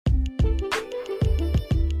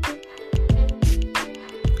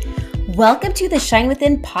Welcome to the Shine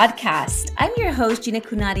Within podcast. I'm your host, Gina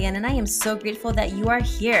Kunadian, and I am so grateful that you are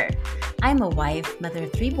here. I'm a wife, mother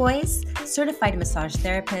of 3 boys, certified massage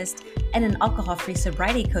therapist, and an alcohol-free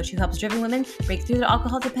sobriety coach who helps driven women break through their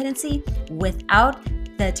alcohol dependency without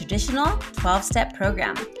the traditional 12-step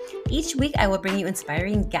program. Each week, I will bring you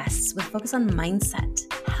inspiring guests with focus on mindset,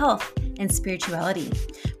 health, and spirituality,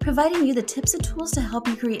 providing you the tips and tools to help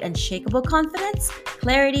you create unshakable confidence,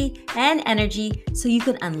 clarity, and energy so you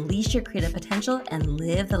can unleash your creative potential and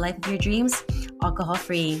live the life of your dreams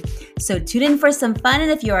alcohol-free. So tune in for some fun,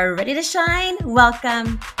 and if you are ready to shine,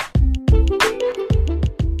 welcome.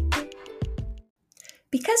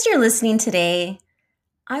 Because you're listening today,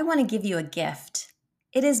 I want to give you a gift.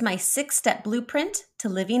 It is my 6-step blueprint to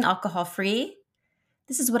living alcohol-free.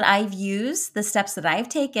 This is what I've used, the steps that I've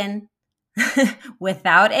taken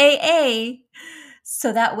without AA,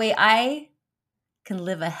 so that way I can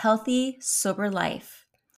live a healthy, sober life.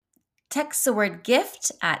 Text the word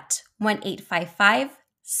GIFT at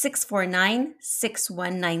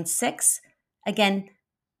 1-855-649-6196. Again,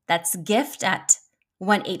 that's GIFT at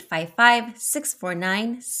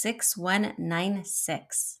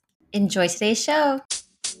 1-855-649-6196. Enjoy today's show.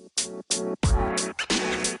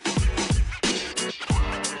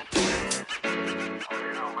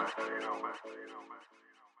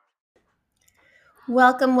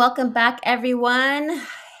 Welcome back, everyone.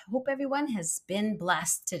 Hope everyone has been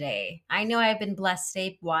blessed today. I know I've been blessed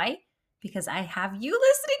today. Why? Because I have you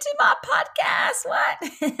listening to my podcast. What?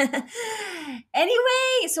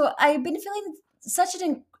 Anyway, so I've been feeling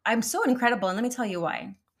I'm so incredible, and let me tell you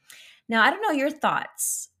why. Now, I don't know your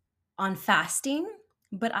thoughts on fasting,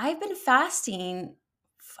 but I've been fasting.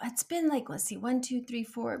 It's been like, let's see, 1, 2, 3,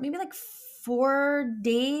 4, maybe like 4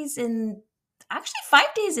 days in, actually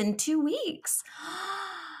 5 days in 2 weeks.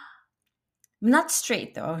 Not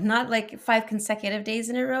straight though, not like 5 consecutive days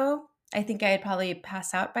in a row. I think I'd probably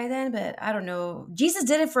pass out by then, but I don't know. Jesus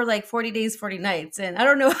did it for like 40 days, 40 nights. And I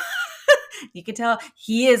don't know. You can tell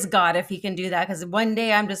he is God if he can do that. Because one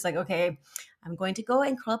day I'm just like, okay, I'm going to go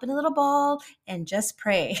and curl up in a little ball and just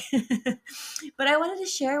pray. But I wanted to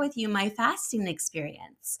share with you my fasting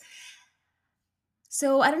experience.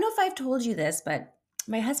 So I don't know if I've told you this, but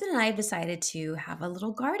my husband and I have decided to have a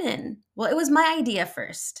little garden. Well, it was my idea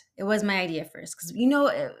first. Because, you know,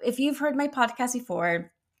 if you've heard my podcast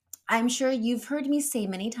before, I'm sure you've heard me say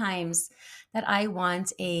many times that I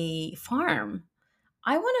want a farm.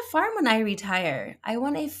 I want a farm when I retire. I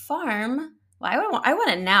want a farm. Well, I want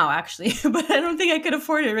it now, actually, but I don't think I could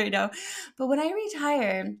afford it right now. But when I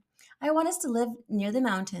retire, I want us to live near the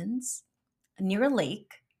mountains, near a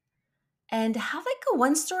lake, and have like a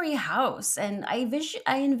 1-story house. And I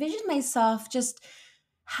envision myself just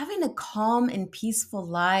having a calm and peaceful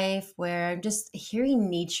life where I'm just hearing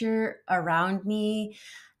nature around me,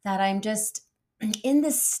 that I'm just in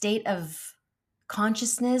this state of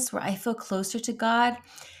consciousness where I feel closer to God.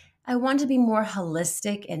 I want to be more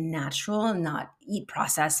holistic and natural and not eat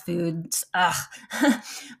processed foods,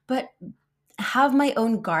 but have my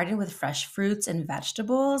own garden with fresh fruits and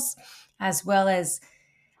vegetables, as well as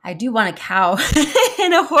I do want a cow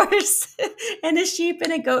and a horse and a sheep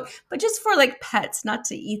and a goat, but just for like pets, not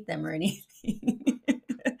to eat them or anything.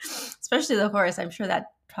 Especially the horse. I'm sure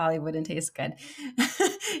that probably wouldn't taste good.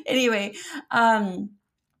 Anyway,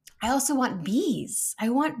 I also want bees. I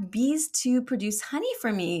want bees to produce honey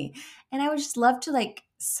for me. And I would just love to like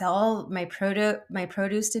sell my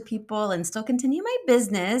produce to people and still continue my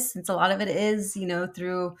business, since a lot of it is,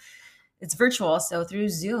 it's virtual, so through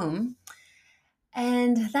Zoom.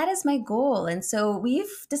 And that is my goal. And so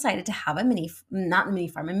we've decided to have a mini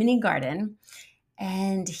garden.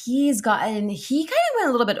 And he kind of went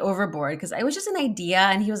a little bit overboard, because I was just an idea.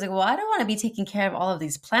 And he was like, well, I don't want to be taking care of all of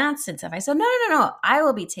these plants and stuff. I said, no. I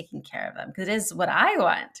will be taking care of them because it is what I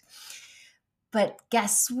want. But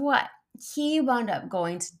guess what? He wound up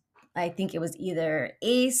going to, I think it was either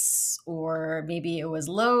Ace, or maybe it was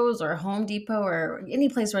Lowe's or Home Depot, or any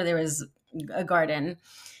place where there was a garden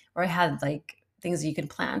or had like things you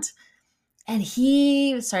could plant. And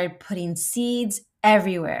he started putting seeds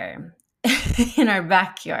everywhere in our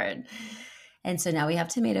backyard. And so now we have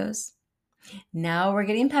tomatoes. Now we're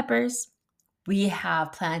getting peppers. We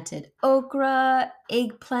have planted okra,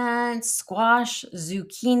 eggplant, squash,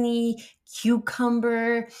 zucchini,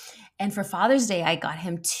 cucumber. And for Father's Day, I got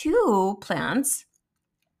him 2 plants.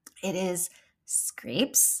 It is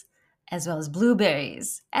grapes, as well as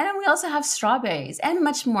blueberries. And we also have strawberries and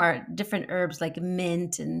much more different herbs like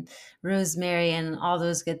mint and rosemary and all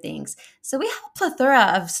those good things. So we have a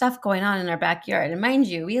plethora of stuff going on in our backyard. And mind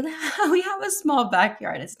you, we have a small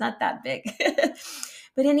backyard. It's not that big.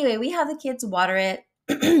 But anyway, we have the kids water it.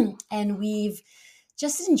 And we've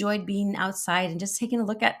just enjoyed being outside and just taking a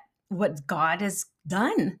look at what God has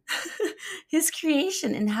done, his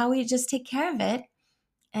creation, and how we just take care of it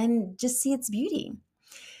and just see its beauty.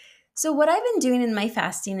 So what I've been doing in my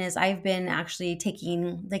fasting is I've been actually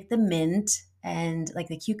taking like the mint and like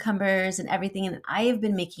the cucumbers and everything, and I have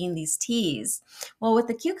been making these teas. Well, with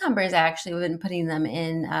the cucumbers, I actually have been putting them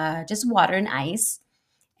in just water and ice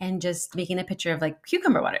and just making a pitcher of like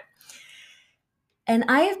cucumber water. And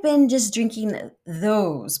I have been just drinking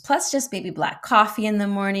those, plus just baby black coffee in the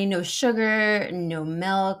morning, no sugar, no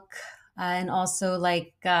milk, and also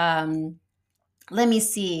like let me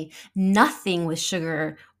see, nothing with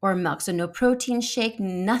sugar or milk. So no protein shake,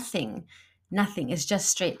 nothing, nothing. It's just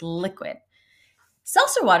straight liquid.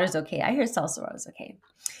 Seltzer water is okay. I hear seltzer water is okay.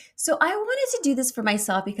 So I wanted to do this for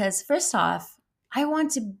myself because first off, I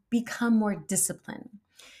want to become more disciplined.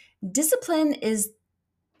 Discipline is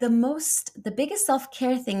the biggest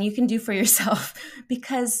self-care thing you can do for yourself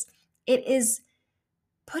because it is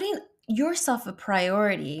putting yourself a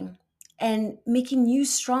priority and making you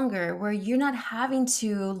stronger where you're not having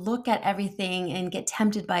to look at everything and get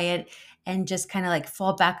tempted by it and just kind of like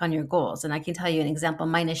fall back on your goals. And I can tell you an example,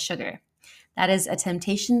 mine is sugar. That is a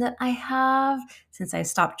temptation that I have since I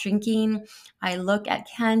stopped drinking. I look at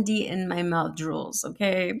candy and my mouth drools,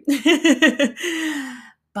 okay?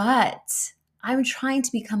 But I'm trying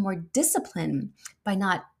to become more disciplined by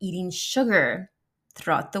not eating sugar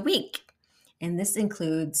throughout the week. And this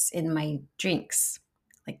includes in my drinks,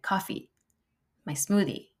 like coffee, my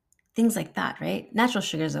smoothie, things like that, right? Natural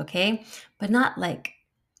sugar is okay, but not like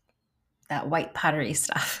that white powdery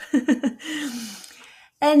stuff.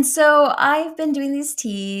 And so I've been doing these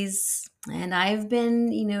teas and I've been,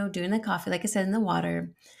 doing the coffee, like I said, in the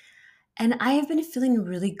water. And I have been feeling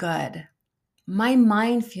really good. My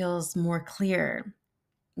mind feels more clear.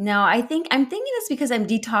 Now, I'm thinking this because I'm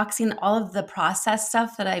detoxing all of the processed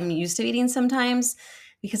stuff that I'm used to eating sometimes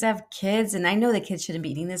because I have kids and I know the kids shouldn't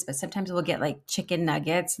be eating this, but sometimes we'll get like chicken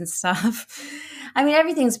nuggets and stuff. I mean,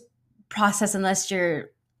 everything's processed unless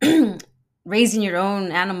you're raising your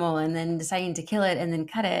own animal and then deciding to kill it and then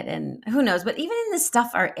cut it and who knows. But even in this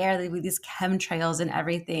stuff, our air with these chemtrails and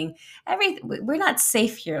we're not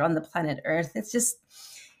safe here on the planet Earth. It's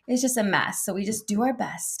just a mess. So we just do our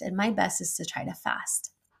best. And my best is to try to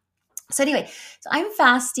fast. So anyway, so I'm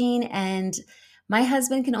fasting and my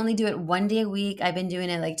husband can only do it 1 day a week. I've been doing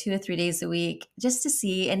it like 2 to 3 days a week just to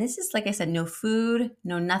see. And this is, like I said, no food,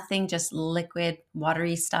 no nothing, just liquid,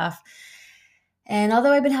 watery stuff. And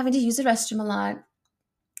although I've been having to use the restroom a lot,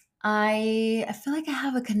 I feel like I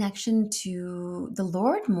have a connection to the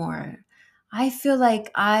Lord more. I feel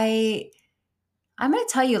like I'm going to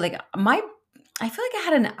tell you, like, I feel like I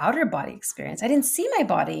had an outer body experience. I didn't see my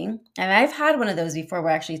body. And I've had one of those before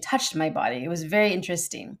where I actually touched my body. It was very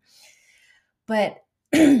interesting. But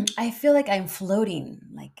I feel like I'm floating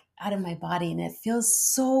like out of my body and it feels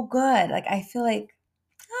so good. Like I feel like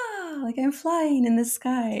I'm flying in the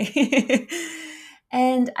sky.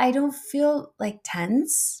 And I don't feel like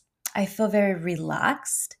tense. I feel very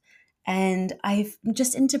relaxed. And I'm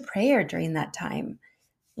just into prayer during that time.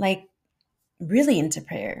 Like really into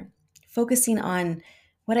prayer, focusing on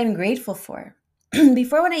what I'm grateful for.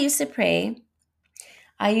 Before, when I used to pray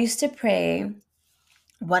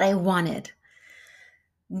what I wanted.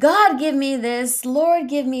 God, give me this. Lord,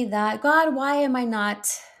 give me that. God, why am I not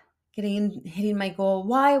hitting my goal?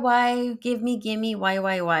 Why? Give me.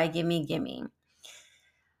 Why? Give me.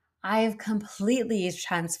 I've completely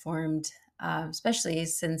transformed, especially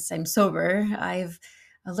since I'm sober. I've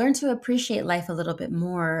learned to appreciate life a little bit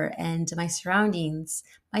more and my surroundings,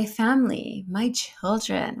 my family, my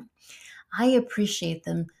children. I appreciate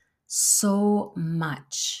them so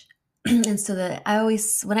much. And so that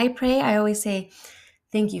when I pray, I always say,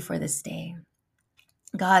 thank you for this day.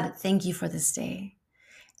 God, thank you for this day.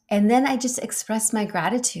 And then I just express my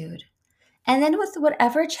gratitude. And then with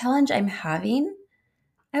whatever challenge I'm having,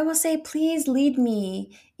 I will say, please lead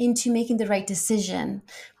me into making the right decision.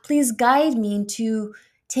 Please guide me into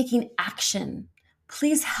taking action.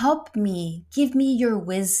 Please help me. Give me your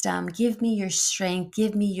wisdom. Give me your strength.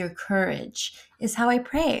 Give me your courage, is how I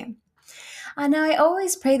pray. And now I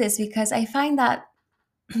always pray this because I find that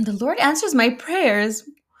the Lord answers my prayers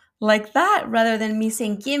like that rather than me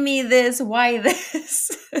saying, give me this, why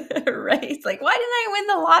this? Right? Like, why didn't I win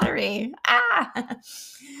the lottery?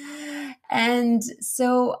 And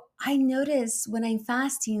so I notice when I'm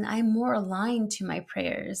fasting, I'm more aligned to my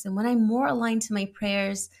prayers. And when I'm more aligned to my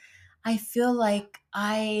prayers, I feel like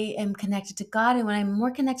I am connected to God. And when I'm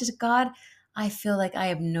more connected to God, I feel like I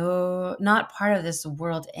am not part of this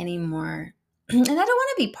world anymore. And I don't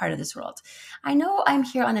want to be part of this world. I know I'm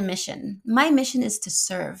here on a mission. My mission is to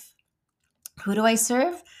serve. Who do I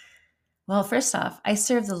serve? Well, first off, I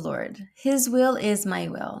serve the Lord. His will is my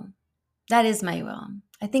will. That is my will.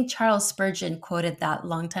 I think Charles Spurgeon quoted that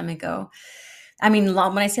long time ago. I mean,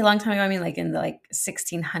 when I say long time ago, I mean like in the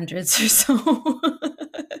 1600s or so.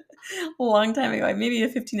 A long time ago, maybe the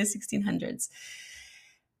 15 to 1600s.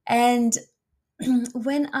 And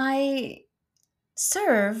when I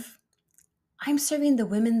serve, I'm serving the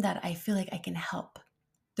women that I feel like I can help,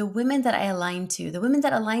 the women that I align to, the women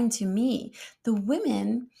that align to me, the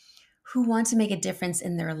women who want to make a difference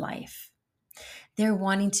in their life. They're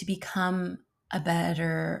wanting to become a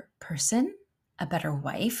better person, a better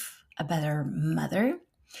wife, a better mother,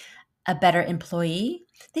 a better employee.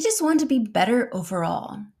 They just want to be better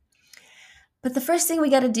overall. But the first thing we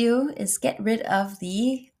got to do is get rid of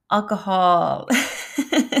the alcohol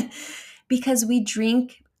because we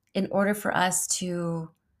drink in order for us to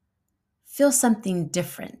feel something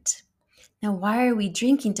different. Now, why are we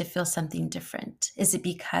drinking to feel something different? Is it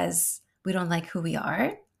because we don't like who we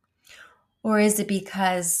are? Or is it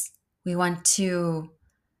because we want to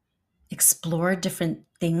explore different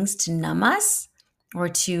things to numb us or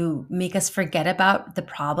to make us forget about the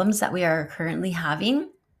problems that we are currently having?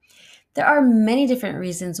 There are many different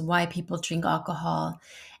reasons why people drink alcohol.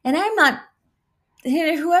 And I'm not,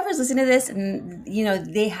 whoever's listening to this and,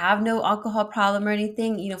 they have no alcohol problem or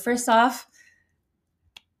anything, first off,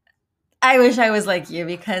 I wish I was like you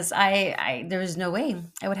because there was no way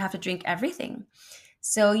I would have to drink everything.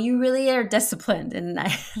 So you really are disciplined, and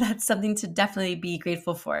that's something to definitely be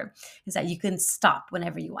grateful for, is that you can stop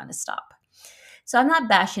whenever you want to stop. So I'm not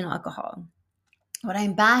bashing alcohol. What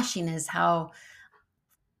I'm bashing is how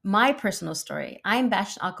my personal story, I'm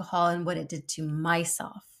bashing alcohol and what it did to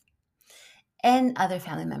myself and other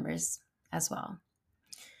family members as well.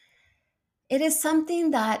 It is something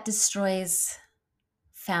that destroys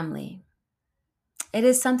family. It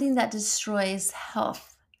is something that destroys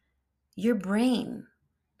health, your brain.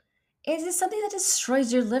 It is something that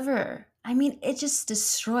destroys your liver. I mean, it just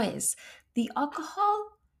destroys. The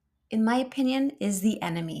alcohol, in my opinion, is the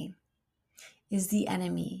enemy.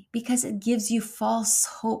 Because it gives you false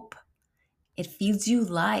hope. It feeds you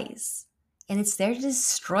lies, and it's there to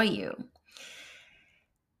destroy you.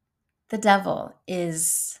 The devil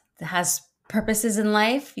has purposes in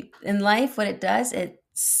life. What it does, it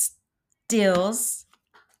steals,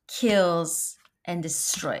 kills, and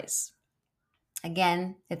destroys.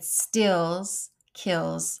 Again, it steals,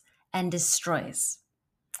 kills, and destroys.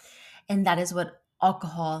 And that is what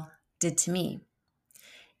alcohol did to me.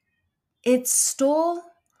 It stole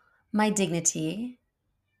my dignity.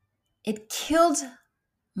 It killed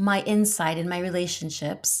my insight in my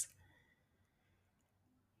relationships.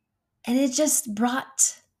 And it just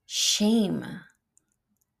brought shame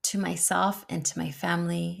to myself and to my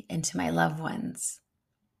family and to my loved ones.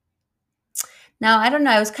 Now, I don't know,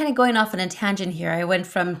 I was kind of going off on a tangent here. I went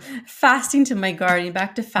from fasting to my gardening,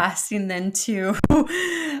 back to fasting, then to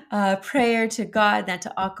prayer to God, then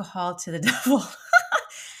to alcohol, to the devil.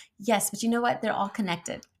 Yes, but you know what? They're all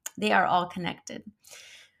connected. They are all connected.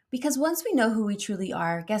 Because once we know who we truly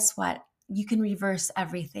are, guess what? You can reverse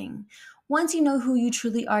everything. Once you know who you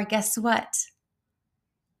truly are, guess what?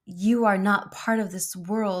 You are not part of this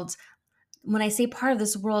world. When I say part of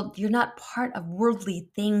this world, you're not part of worldly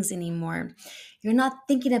things anymore. You're not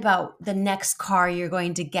thinking about the next car you're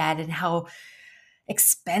going to get and how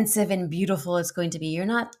expensive and beautiful it's going to be. You're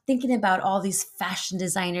not thinking about all these fashion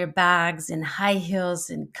designer bags and high heels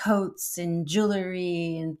and coats and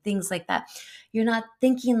jewelry and things like that. You're not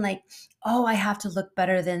thinking like, oh, I have to look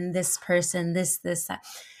better than this person, this, that.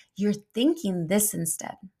 You're thinking this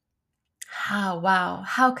instead.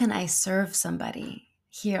 How can I serve somebody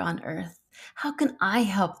here on earth? How can I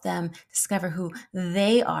help them discover who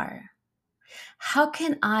they are? How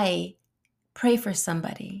can I pray for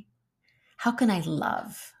somebody? How can I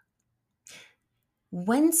love?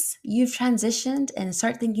 Once you've transitioned and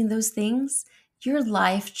start thinking those things, your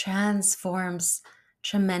life transforms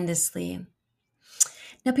tremendously.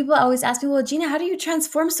 Now, people always ask me, well, Gina, how do you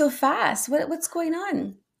transform so fast? What's going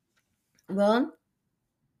on? Well,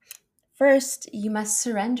 first, you must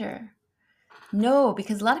surrender. No,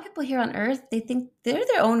 because a lot of people here on earth, they think they're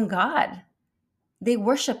their own God. They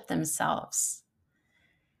worship themselves.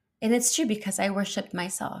 And it's true because I worshiped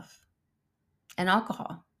myself and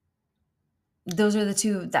alcohol. Those are the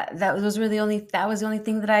two that was the only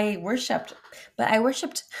thing that I worshiped. But I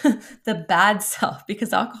worshiped the bad self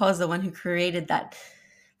because alcohol is the one who created that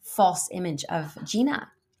false image of Gina.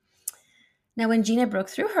 Now, when Gina broke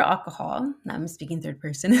through her alcohol, now I'm speaking third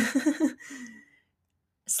person,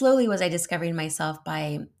 slowly was I discovering myself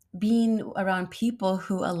by being around people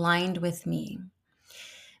who aligned with me,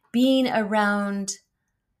 being around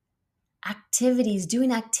activities,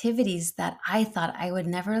 doing activities that I thought I would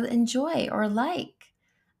never enjoy or like.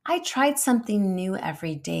 I tried something new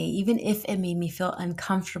every day, even if it made me feel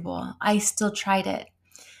uncomfortable. I still tried it.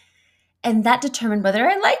 And that determined whether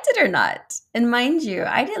I liked it or not. And mind you,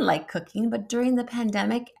 I didn't like cooking, but during the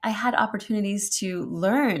pandemic, I had opportunities to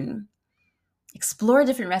learn, explore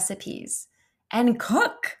different recipes, and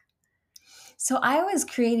cook. So I was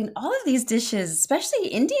creating all of these dishes, especially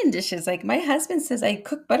Indian dishes. Like my husband says I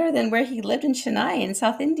cook better than where he lived in Chennai in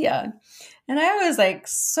South India. And I was like,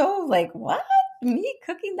 so like, what? Me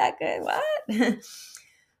cooking that good? What?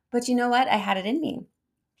 But you know what? I had it in me.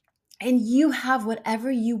 And you have whatever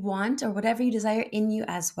you want or whatever you desire in you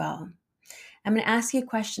as well. I'm going to ask you a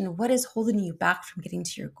question. What is holding you back from getting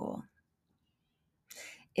to your goal?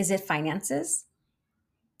 Is it finances?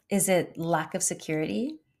 Is it lack of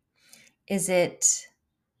security? Is it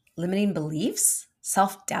limiting beliefs,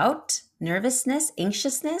 self doubt, nervousness,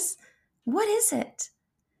 anxiousness? What is it?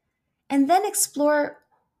 And then explore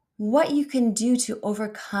what you can do to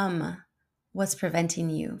overcome what's preventing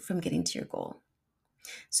you from getting to your goal.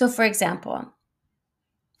 So, for example,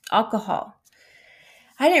 alcohol.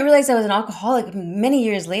 I didn't realize I was an alcoholic many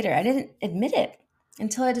years later. I didn't admit it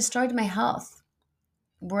until I destroyed my health,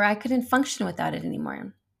 where I couldn't function without it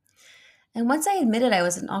anymore. And once I admitted I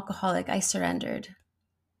was an alcoholic, I surrendered.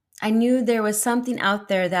 I knew there was something out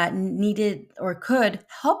there that needed or could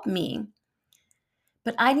help me,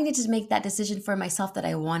 but I needed to make that decision for myself that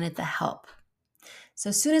I wanted the help. So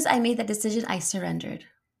as soon as I made that decision, I surrendered.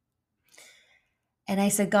 And I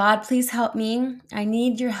said, God, please help me. I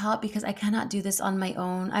need your help because I cannot do this on my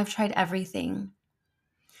own. I've tried everything.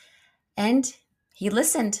 And he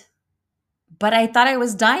listened. But I thought I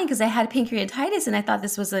was dying because I had pancreatitis and I thought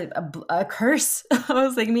this was a curse. I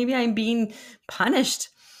was like, maybe I'm being punished.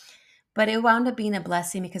 But it wound up being a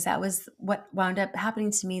blessing because that was what wound up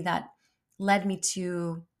happening to me that led me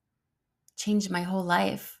to change my whole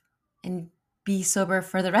life and be sober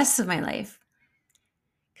for the rest of my life.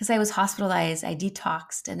 Because I was hospitalized, I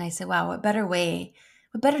detoxed, and I said, wow, what better way,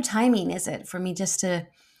 what better timing is it for me just to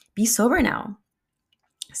be sober now?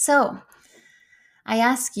 So I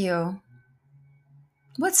ask you,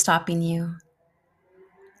 what's stopping you?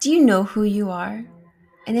 Do you know who you are?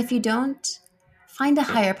 And if you don't, find a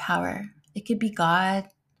higher power. It could be God.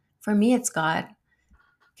 For me, it's God.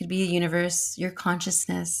 It could be the universe, your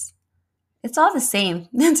consciousness. It's all the same.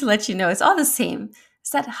 To let you know, it's all the same. It's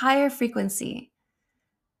that higher frequency,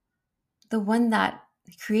 the one that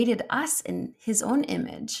created us in his own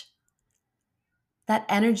image. That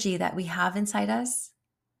energy that we have inside us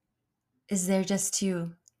is there just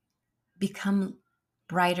to become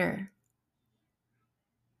brighter,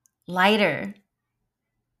 lighter.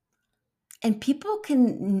 And people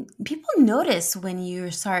notice when you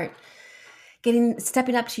start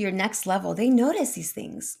stepping up to your next level. They notice these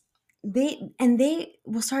things. They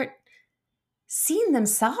will start seeing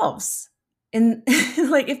themselves in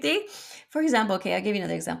like if they, for example, okay, I'll give you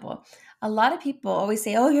another example. A lot of people always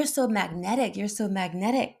say, oh, you're so magnetic, you're so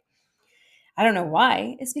magnetic. I don't know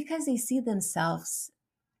why. It's because they see themselves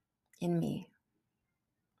in me,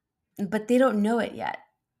 but they don't know it yet.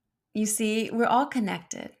 You see, we're all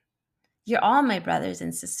connected. You're all my brothers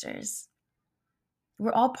and sisters.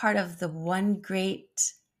 We're all part of the one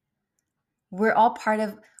great, we're all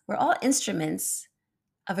instruments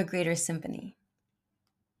of a greater symphony.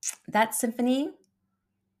 That symphony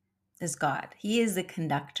is God. He is the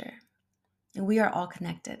conductor. And we are all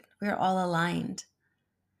connected. We are all aligned.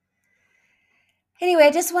 Anyway,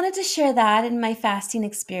 I just wanted to share that in my fasting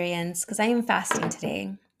experience because I am fasting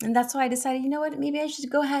today. And that's why I decided, you know what, maybe I should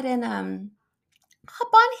go ahead and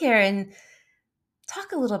hop on here and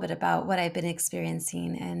talk a little bit about what I've been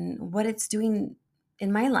experiencing and what it's doing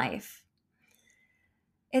in my life.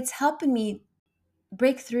 It's helping me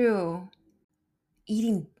break through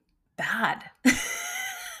eating bad. I'm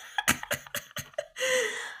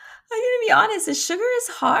going to be honest, sugar is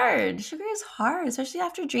hard. Sugar is hard, especially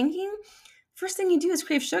after drinking. First thing you do is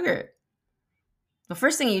crave sugar. The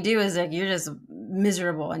first thing you do is like you're just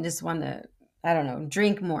miserable and just want to, I don't know,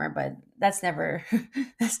 drink more, but that's never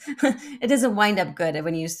it doesn't wind up good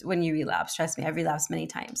when you relapse. Trust me, I've relapsed many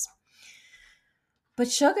times. But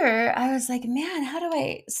sugar, I was like, man, how do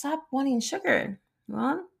I stop wanting sugar?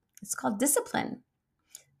 Well, it's called discipline.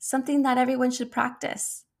 Something that everyone should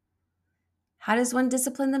practice. How does one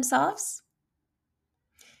discipline themselves?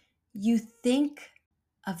 You think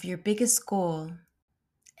of your biggest goal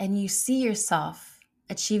and you see yourself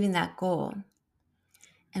achieving that goal.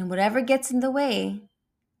 And whatever gets in the way,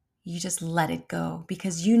 you just let it go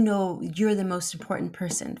because you know you're the most important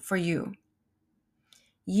person for you.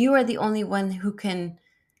 You are the only one who can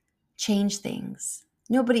change things.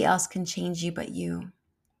 Nobody else can change you but you.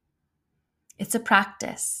 It's a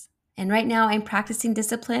practice. And right now I'm practicing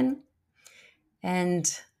discipline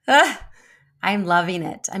and I'm loving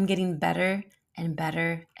it. I'm getting better and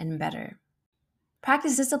better and better.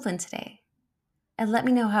 Practice discipline today and let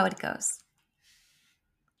me know how it goes.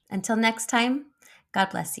 Until next time,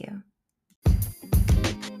 God bless you.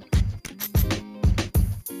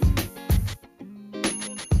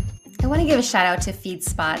 I want to give a shout out to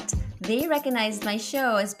FeedSpot. They recognized my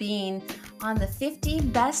show as being on the 50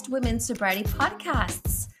 Best Women's Sobriety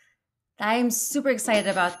Podcasts. I'm super excited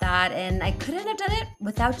about that, and I couldn't have done it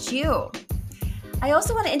without you. I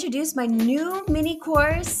also want to introduce my new mini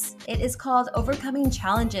course. It is called Overcoming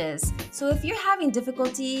Challenges. So if you're having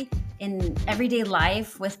difficulty in everyday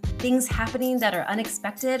life with things happening that are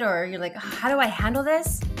unexpected, or you're like, how do I handle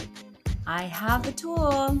this? I have the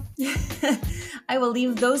tool. I will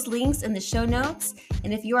leave those links in the show notes.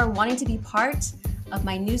 And if you are wanting to be part of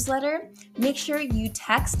my newsletter, make sure you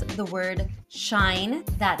text the word SHINE,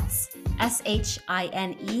 that's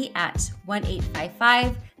SHINE, at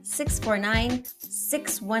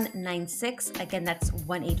 1-855-649-6196. Again, that's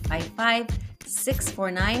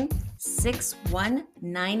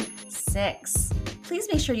 1-855-649-6196. Please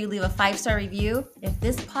make sure you leave a 5-star review if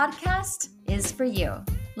this podcast is for you.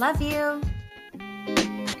 Love you.